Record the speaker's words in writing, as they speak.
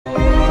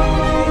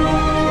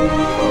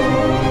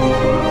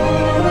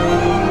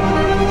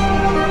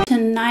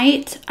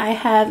tonight I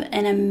have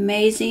an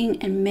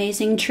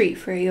amazing treat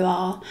for you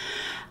all.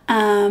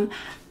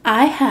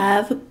 I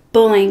have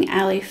bowling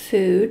alley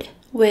food,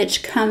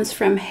 which comes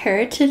from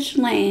Heritage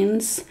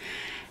Lanes,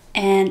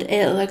 and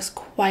it looks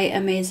quite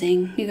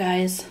amazing, you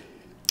guys.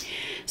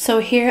 So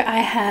here I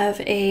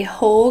have a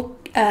whole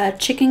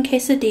chicken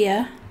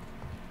quesadilla,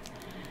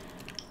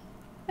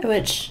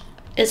 which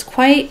is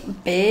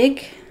quite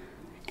big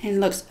and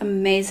looks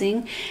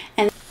amazing,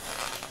 and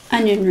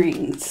onion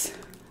rings.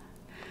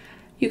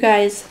 You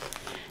guys,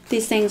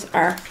 these things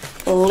are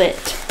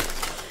lit.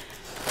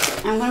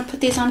 I'm gonna put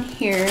these on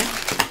here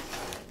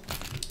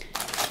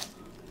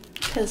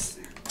because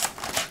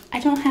I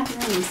don't have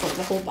room for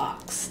the whole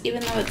box,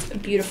 even though it's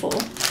beautiful.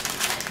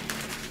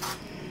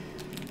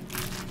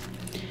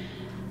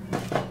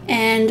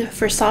 And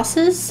for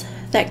sauces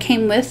that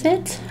came with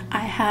it, I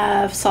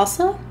have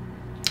salsa,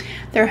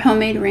 their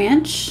homemade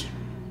ranch,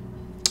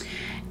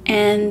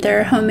 and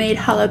their homemade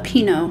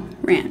jalapeno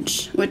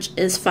ranch, which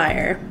is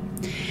fire.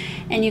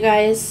 And you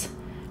guys,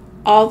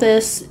 all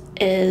this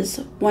is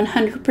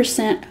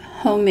 100%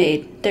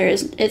 homemade.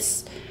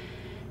 The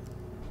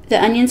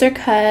onions are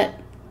cut,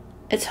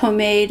 it's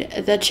homemade,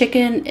 the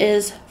chicken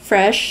is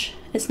fresh,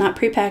 it's not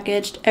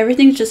prepackaged,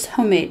 everything's just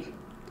homemade.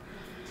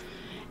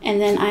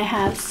 And then I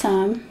have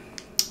some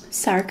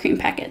sour cream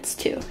packets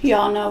too.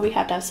 Y'all know we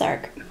have to have sour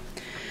cream.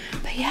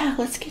 But yeah,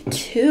 let's get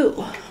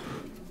to.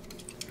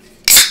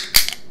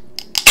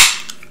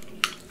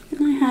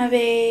 And I have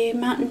a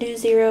Mountain Dew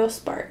Zero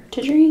Spark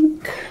to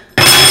drink.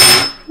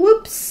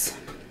 Whoops.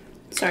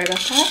 Sorry about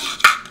that.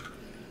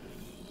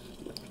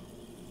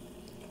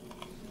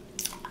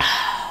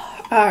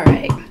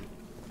 Alright.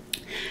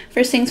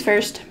 First things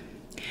first.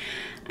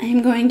 I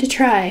am going to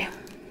try.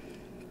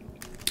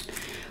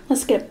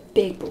 Let's get a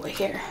big boy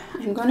here.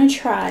 I'm going to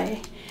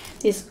try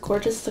these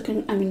gorgeous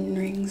looking onion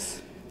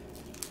rings.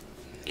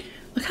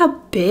 Look how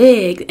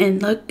big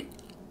and look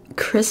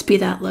crispy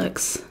that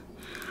looks.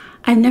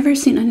 I've never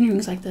seen onion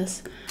rings like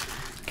this.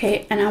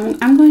 Okay, and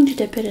I'm going to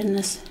dip it in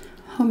this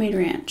homemade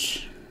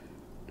ranch.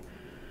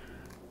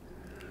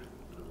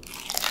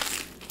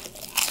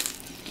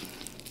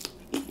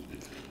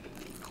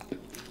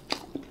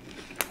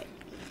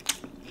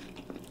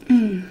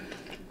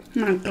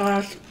 My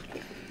gosh.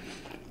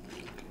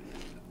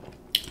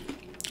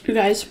 You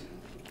guys,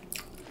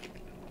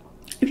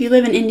 if you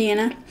live in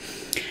Indiana,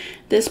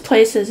 this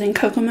place is in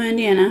Kokomo,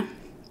 Indiana,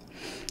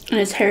 and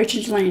it's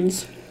Heritage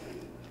Lanes.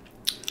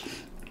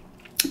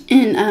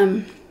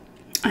 And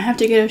I have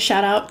to give a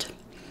shout out.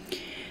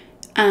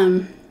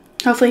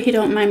 Hopefully he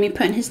don't mind me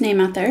putting his name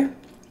out there,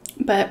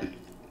 but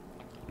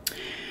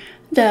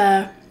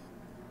the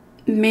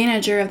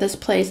manager of this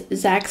place,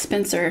 Zach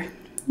Spencer,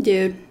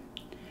 dude,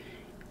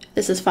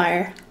 this is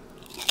fire.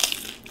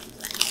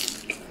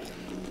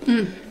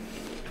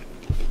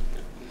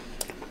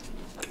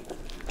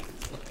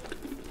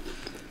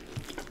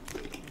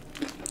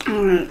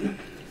 Alright.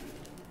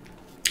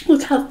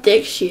 Look how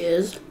thick she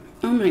is.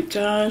 Oh my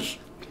gosh.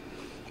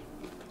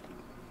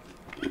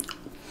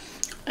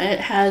 It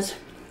has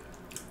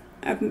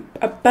a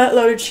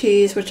buttload of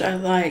cheese, which I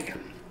like.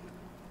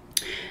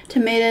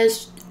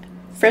 Tomatoes,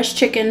 fresh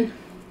chicken.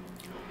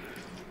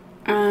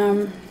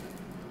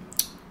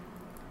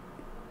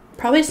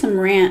 Probably some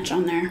ranch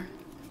on there,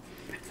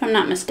 if I'm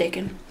not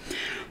mistaken.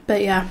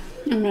 But yeah,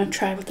 I'm gonna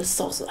try with the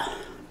salsa.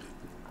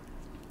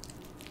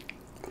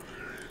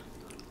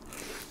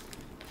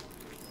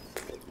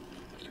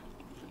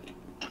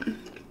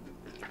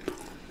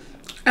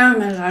 Oh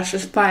my gosh,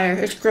 it's fire.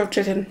 It's grilled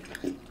chicken.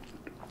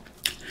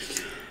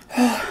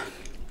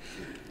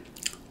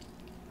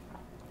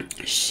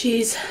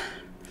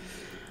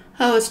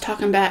 Oh, it's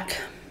talking back.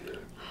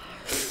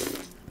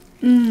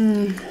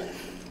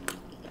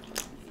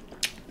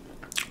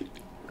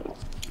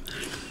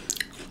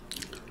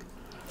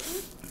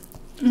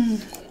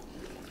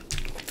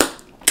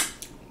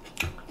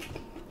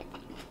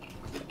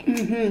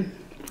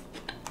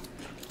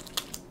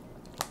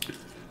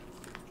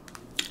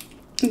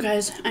 You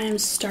guys, I am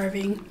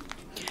starving.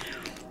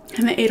 I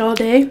haven't ate all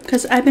day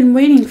because I've been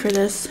waiting for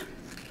this.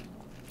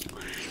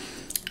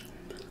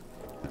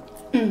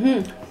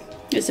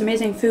 It's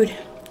amazing food.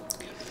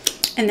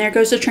 And there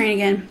goes the train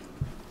again.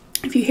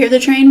 If you hear the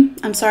train,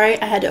 I'm sorry,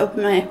 I had to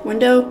open my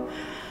window.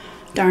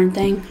 Darn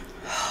thing.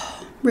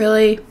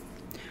 Really?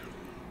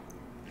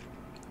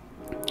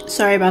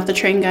 Sorry about the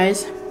train,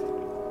 guys.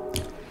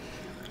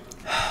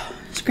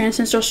 It's Grand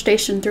Central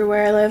Station through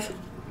where I live.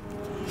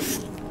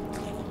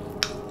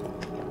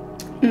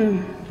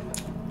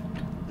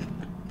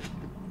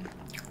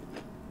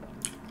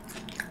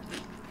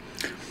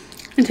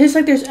 It tastes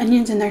like there's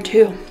onions in there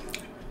too.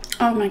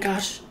 Oh my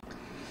gosh.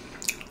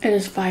 It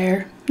is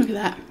fire. Look at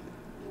that.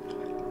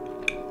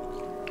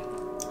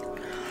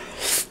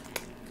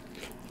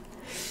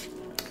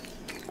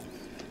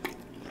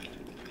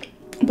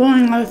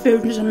 Bowling alley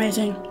food is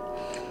amazing.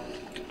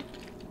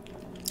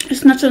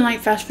 It's nothing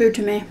like fast food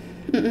to me.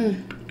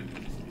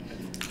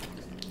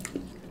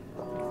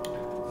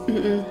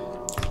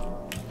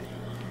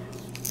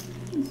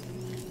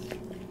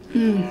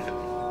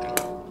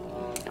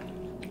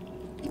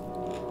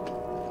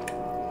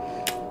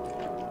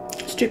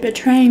 stupid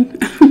train.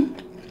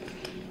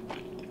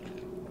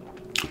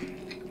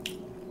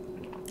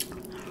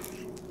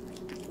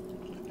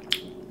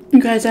 You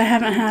guys, I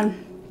haven't had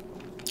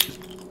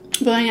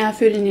bowling alley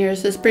food in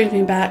years. This brings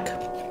me back.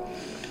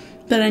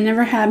 But I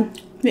never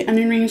had the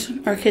onion rings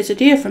or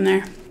quesadilla from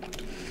there.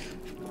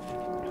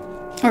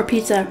 Or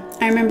pizza.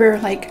 I remember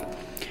like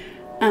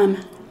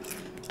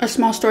a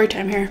small story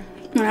time here.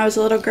 When I was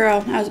a little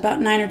girl, I was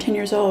about 9 or 10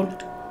 years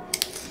old.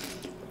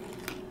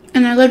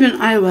 And I lived in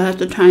Iowa at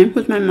the time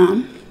with my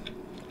mom.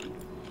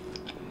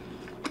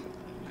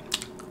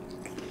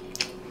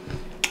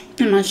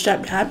 And my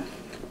stepdad.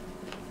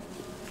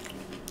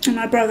 And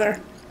my brother.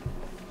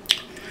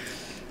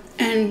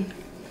 And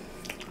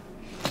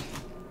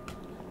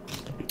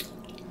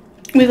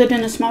we lived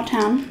in a small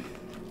town.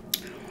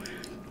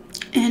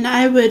 And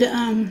I would,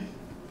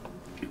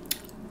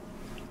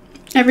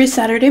 every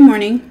Saturday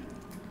morning,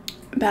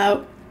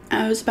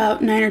 I was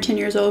about 9 or 10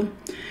 years old,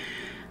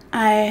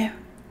 I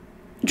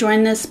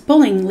joined this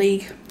bowling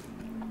league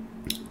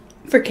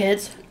for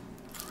kids.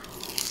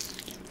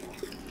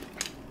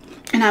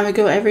 And I would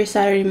go every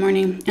Saturday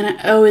morning, and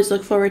I always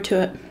look forward to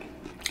it.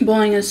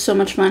 Bowling is so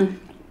much fun.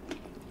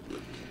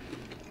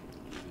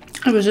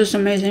 It was just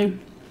amazing.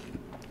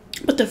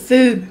 But the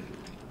food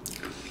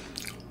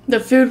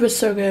was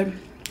so good.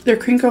 Their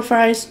crinkle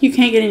fries, you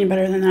can't get any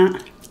better than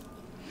that.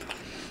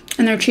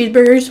 And their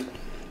cheeseburgers,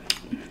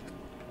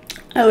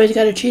 I always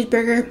got a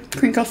cheeseburger,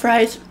 crinkle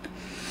fries,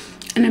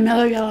 and a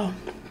mellow yellow.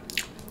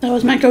 That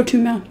was my go-to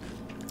meal.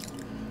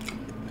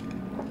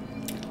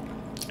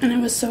 And it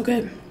was so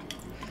good.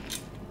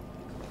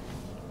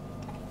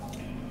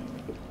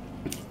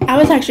 I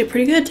was actually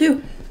pretty good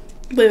too,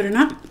 believe it or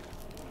not.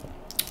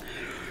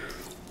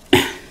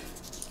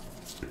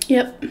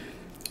 Yep.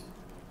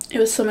 It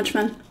was so much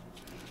fun.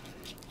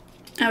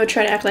 I would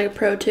try to act like a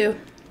pro too.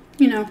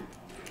 You know,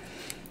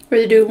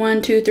 where they do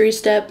 1, 2, 3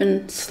 step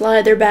and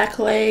slide their back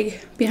leg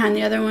behind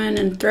the other one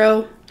and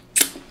throw.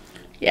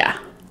 Yeah.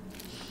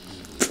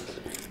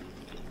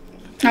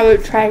 I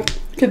would try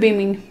to be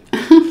me.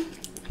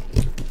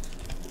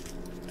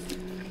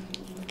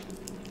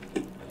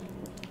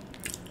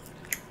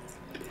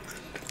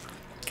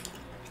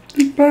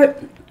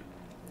 But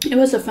it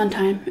was a fun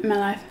time in my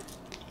life.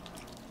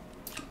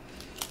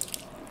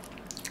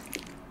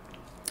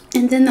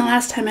 And then the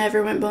last time I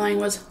ever went bowling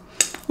was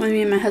when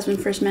me and my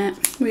husband first met.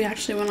 We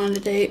actually went on a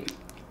date.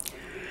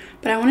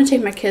 But I want to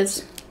take my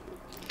kids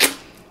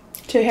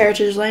to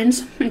Heritage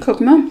Lanes in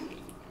Kokomo.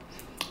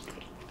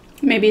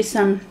 Maybe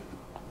some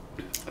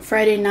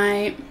Friday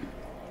night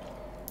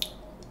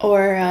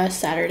or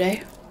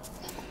Saturday.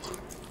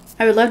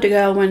 I would love to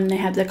go when they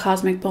have the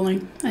cosmic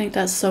bowling. I think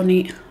that's so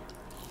neat.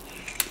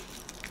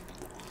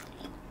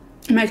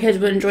 My kids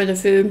would enjoy the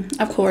food,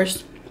 of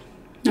course.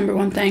 Number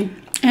one thing.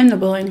 And the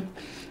bowling.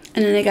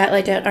 And then they got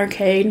like an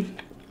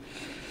arcade.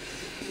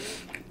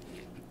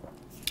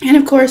 And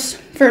of course,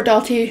 for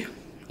adulty,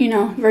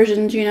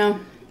 versions,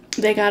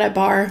 they got a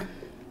bar.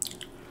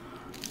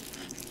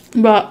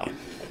 But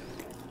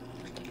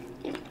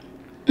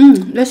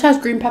this has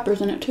green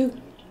peppers in it too.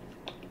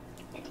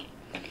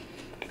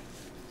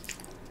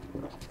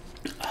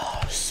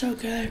 Oh, so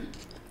good.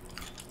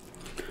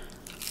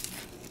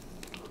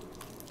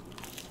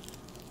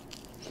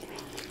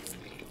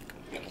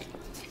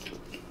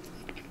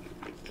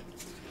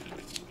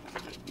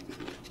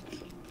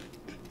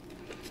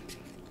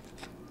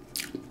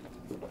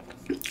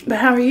 But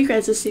how are you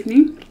guys this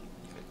evening?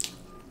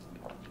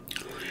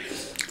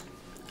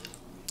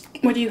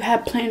 What do you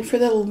have planned for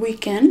the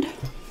weekend?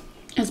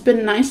 It's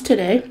been nice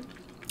today.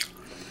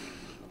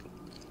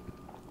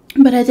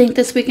 But I think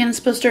this weekend is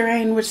supposed to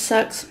rain, which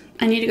sucks.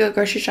 I need to go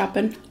grocery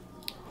shopping.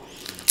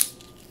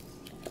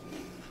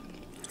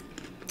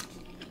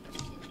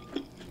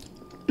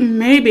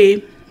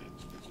 Maybe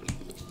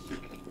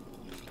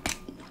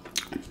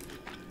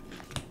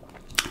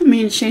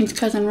me and Shane's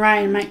cousin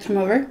Ryan might come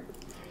over.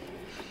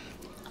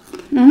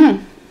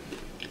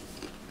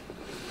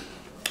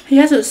 He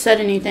hasn't said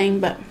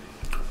anything, but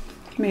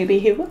maybe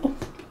he will.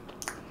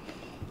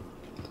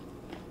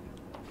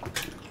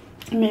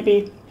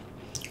 Maybe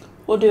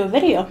we'll do a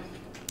video.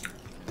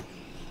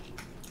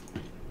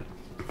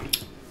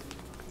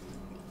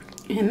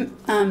 Him,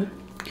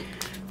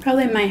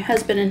 probably my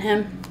husband and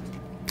him.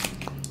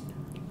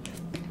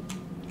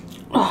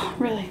 Oh,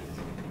 really?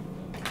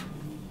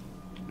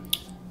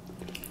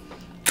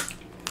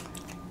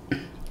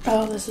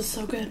 Oh, this is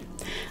so good.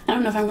 I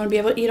don't know if I'm going to be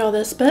able to eat all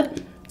this,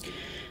 but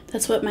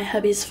that's what my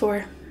hubby's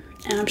for.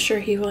 And I'm sure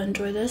he will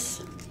enjoy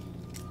this.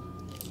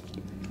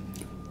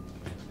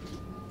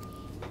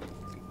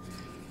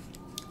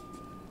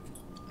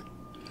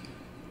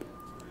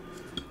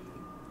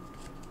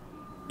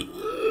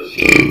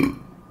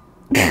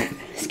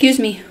 Excuse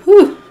me.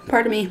 Whew,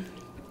 pardon me.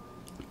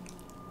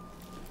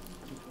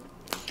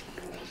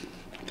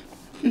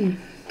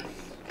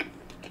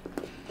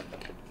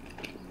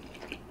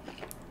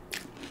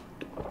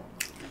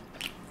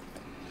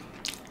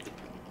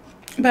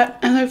 But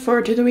I look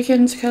forward to the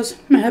weekends because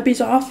my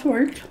hubby's off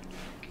work.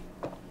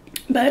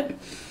 But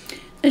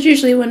it's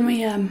usually when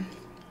we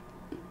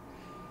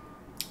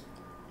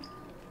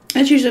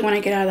That's usually when I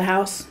get out of the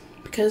house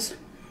because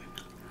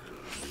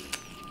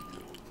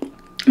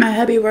my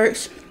hubby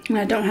works and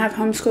I don't have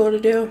homeschool to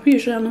do,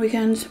 usually on the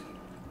weekends.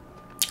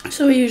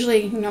 So we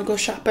usually, you know, go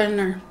shopping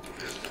or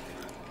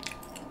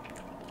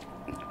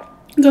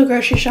go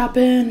grocery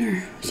shopping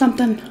or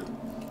something.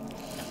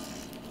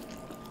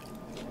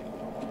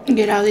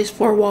 Get out of these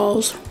four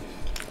walls.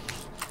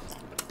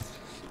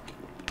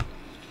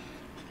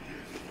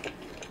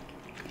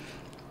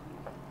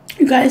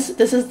 You guys,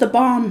 this is the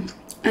bomb.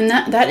 And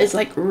that is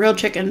like real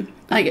chicken.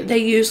 Like they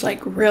use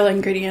like real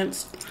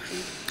ingredients.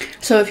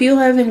 So if you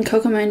live in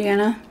Kokomo,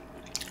 Indiana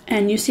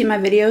and you see my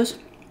videos,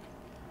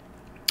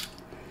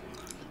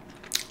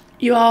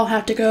 you all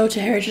have to go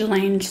to Heritage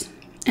Lanes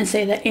and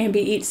say that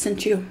AmbieEats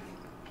sent you.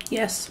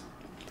 Yes.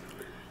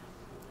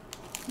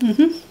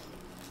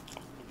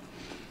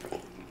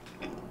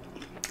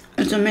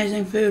 It's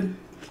amazing food.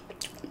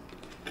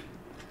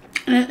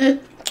 And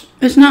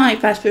it's not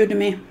like fast food to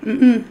me.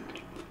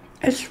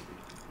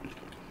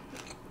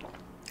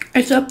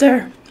 It's up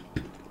there.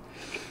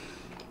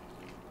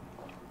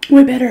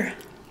 Way better.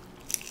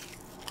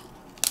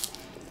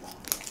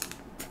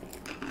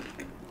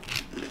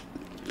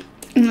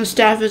 And the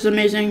staff is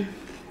amazing.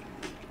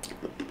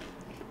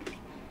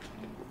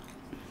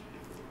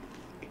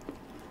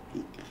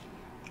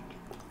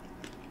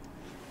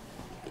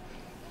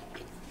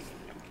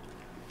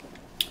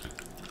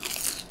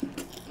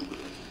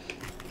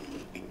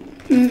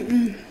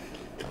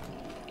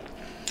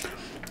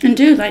 And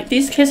dude, like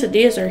these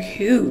quesadillas are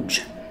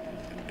huge.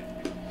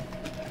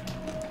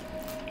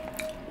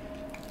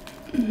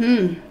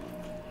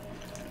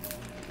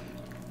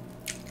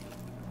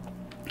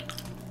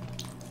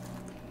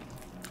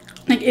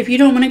 Like if you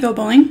don't want to go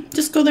bowling,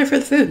 just go there for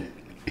the food.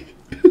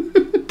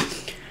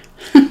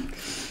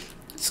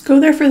 Just go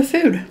there for the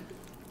food.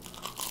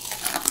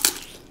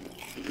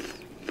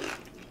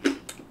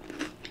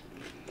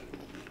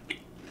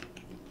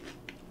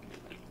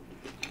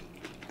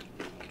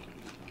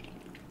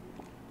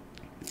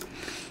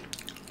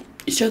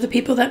 Show the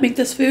people that make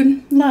this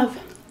food love.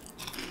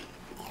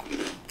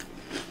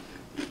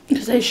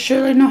 Because they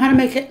surely know how to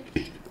make it.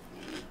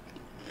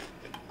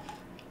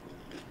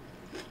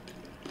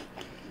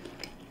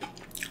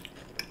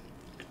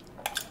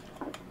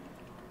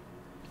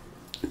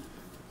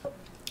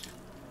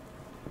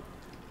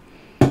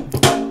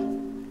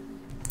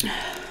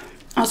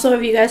 Also,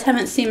 if you guys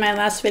haven't seen my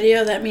last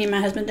video that me and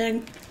my husband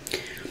did,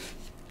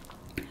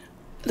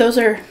 those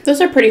are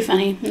pretty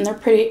funny and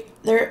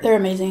they're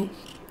amazing.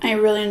 I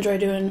really enjoy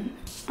doing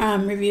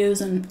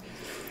reviews and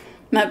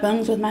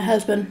mukbangs with my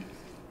husband.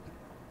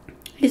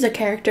 He's a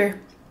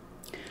character.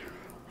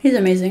 He's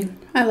amazing.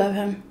 I love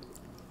him.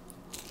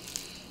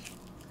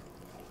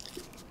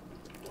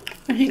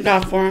 I thank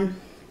God for him.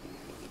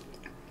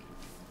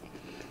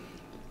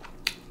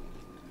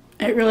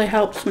 It really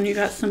helps when you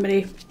got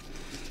somebody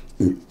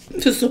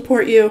to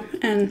support you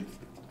and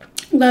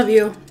love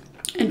you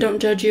and don't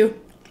judge you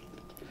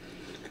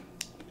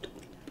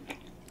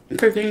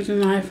for things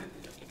in life.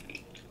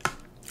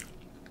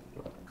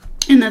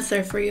 And that's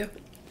there for you.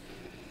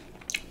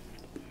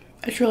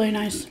 It's really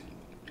nice.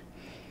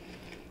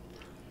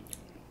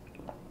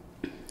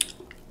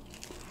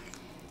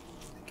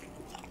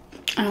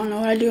 I don't know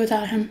what I'd do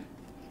without him.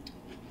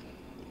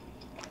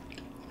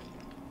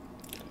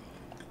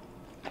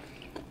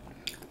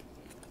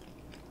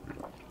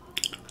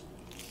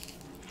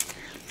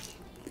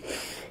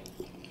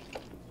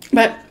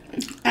 But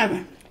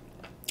I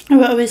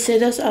will always say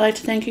this. I'd like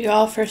to thank you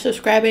all for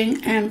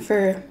subscribing and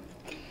for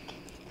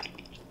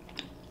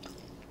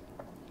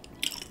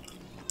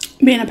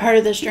being a part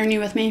of this journey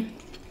with me.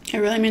 It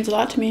really means a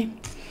lot to me.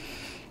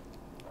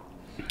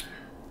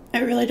 It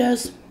really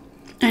does.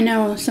 I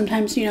know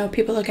sometimes, you know,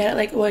 people look at it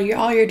like, well,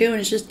 all you're doing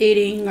is just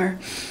eating, or,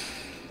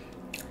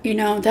 you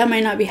know, that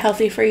might not be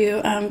healthy for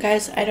you.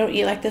 Guys, I don't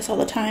eat like this all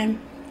the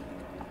time.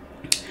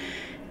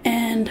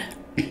 And,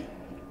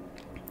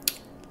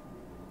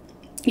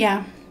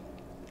 yeah.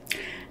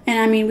 And,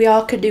 I mean, we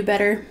all could do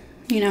better,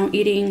 you know,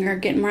 eating or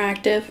getting more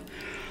active,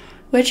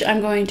 which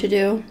I'm going to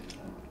do.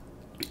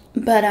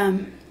 But,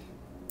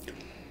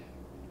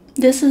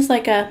 this is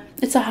like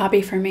it's a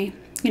hobby for me.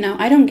 You know,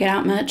 I don't get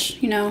out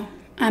much, you know.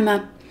 I'm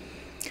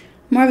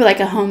more of like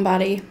a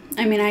homebody.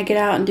 I mean, I get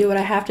out and do what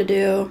I have to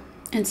do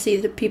and see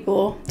the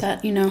people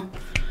that, you know,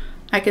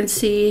 I can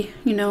see,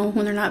 you know,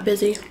 when they're not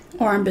busy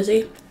or I'm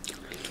busy.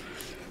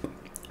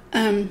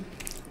 I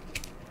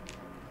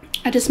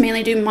just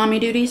mainly do mommy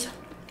duties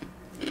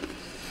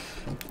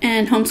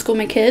and homeschool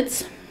my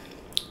kids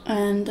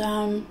and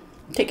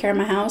take care of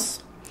my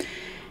house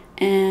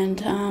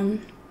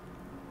and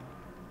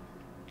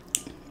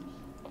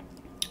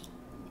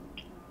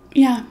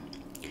yeah,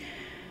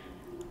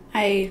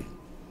 I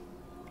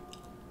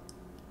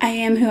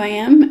am who I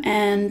am,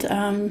 and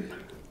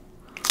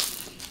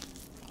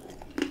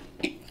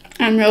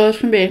I'm real as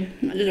can be.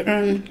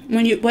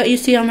 What you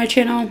see on my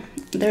channel,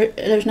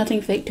 there's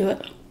nothing fake to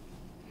it.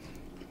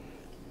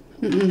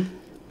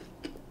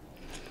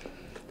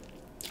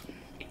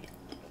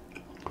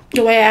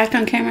 The way I act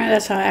on camera,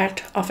 that's how I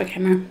act off of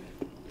camera.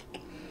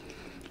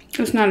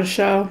 It's not a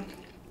show.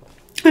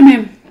 I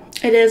mean,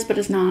 it is, but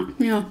it's not,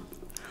 you know.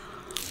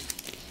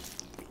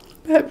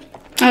 But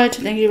I like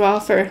to thank you all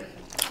for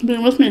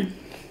being with me.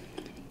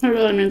 It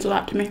really means a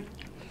lot to me.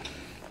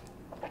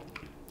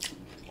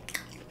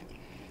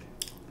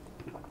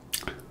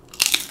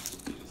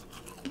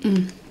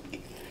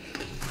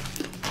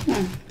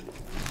 Yeah.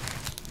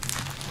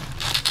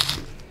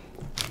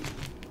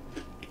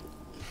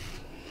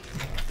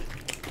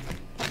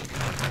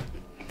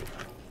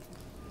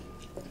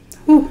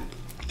 Ooh.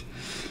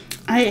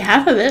 I ate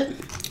half of it.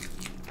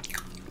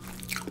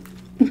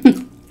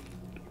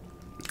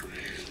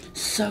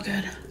 So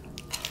good.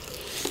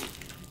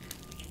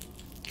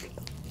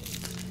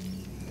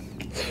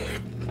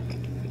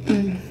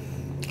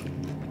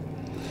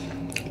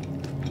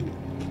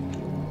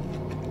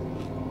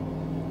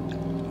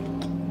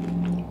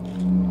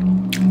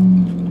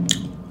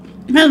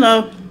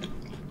 Hello.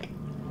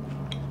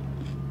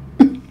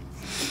 And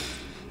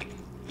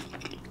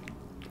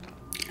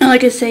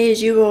like I say,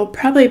 is you will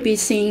probably be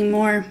seeing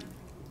more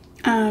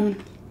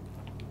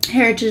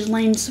Heritage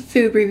Lane's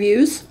food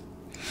reviews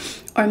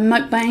or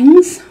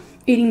mukbangs,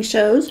 eating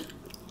shows,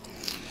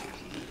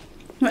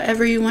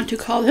 whatever you want to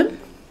call them,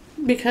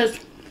 because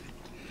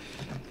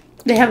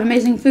they have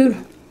amazing food.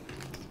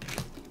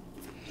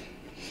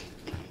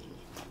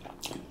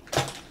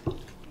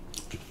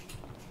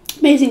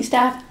 Amazing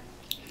staff.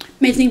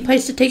 Amazing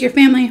place to take your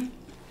family.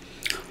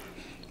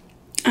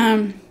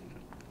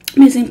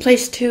 Amazing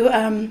place to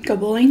go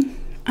bowling,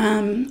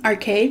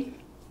 arcade,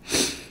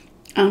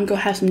 go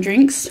have some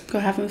drinks, go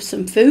have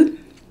some food.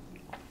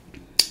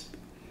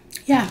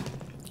 Yeah.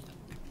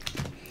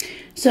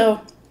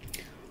 So,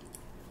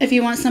 if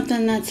you want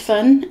something that's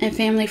fun and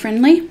family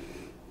friendly,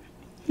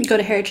 go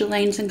to Heritage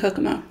Lanes in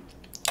Kokomo.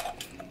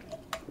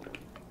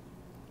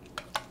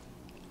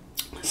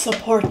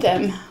 Support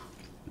them,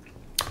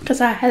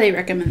 because I highly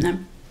recommend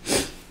them.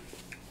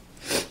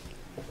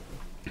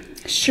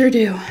 Sure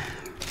do.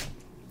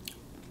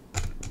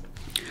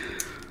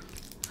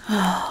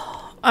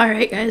 Oh,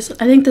 alright guys,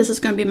 I think this is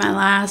going to be my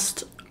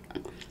last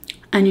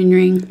onion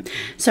ring.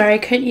 Sorry I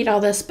couldn't eat all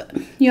this, but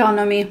you all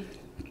know me.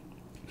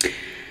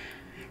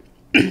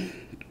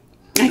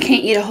 I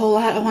can't eat a whole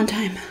lot at one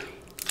time.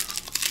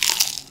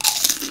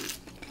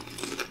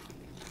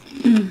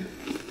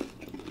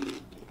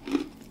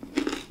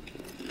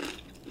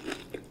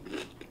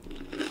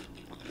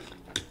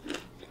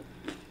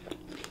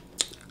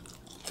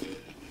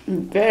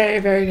 Very,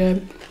 very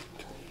good.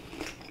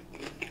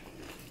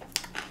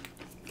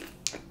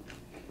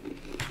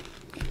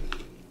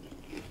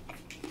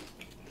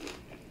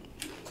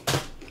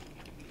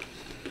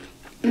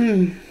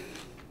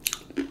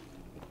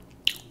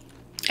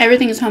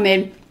 Everything is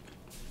homemade.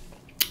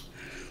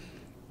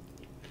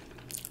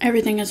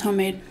 Everything is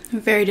homemade.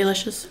 Very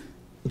delicious.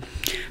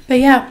 But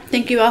yeah,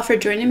 thank you all for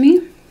joining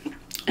me.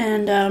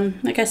 And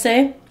like I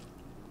say,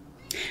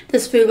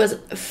 this food was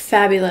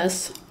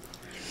fabulous.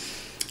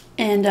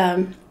 And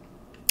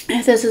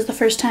if this is the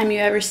first time you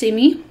ever see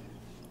me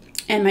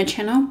and my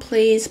channel,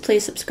 please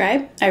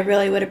subscribe. I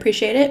really would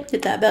appreciate it.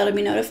 Hit that bell to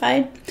be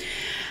notified.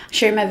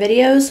 Share my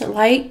videos,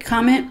 like,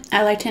 comment.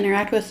 I like to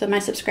interact with my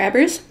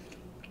subscribers.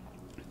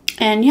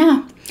 And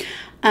yeah,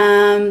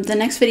 the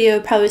next video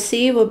you'll probably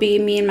see will be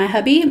me and my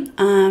hubby.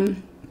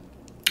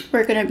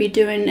 We're going to be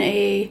doing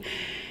a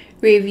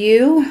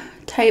review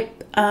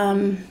type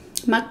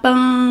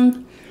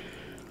mukbang.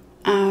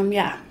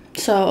 Yeah,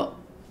 so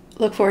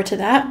look forward to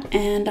that.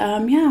 And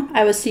yeah,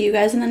 I will see you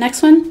guys in the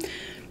next one.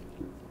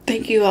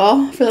 Thank you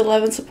all for the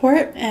love and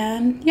support.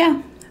 And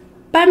yeah,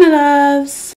 bye my loves.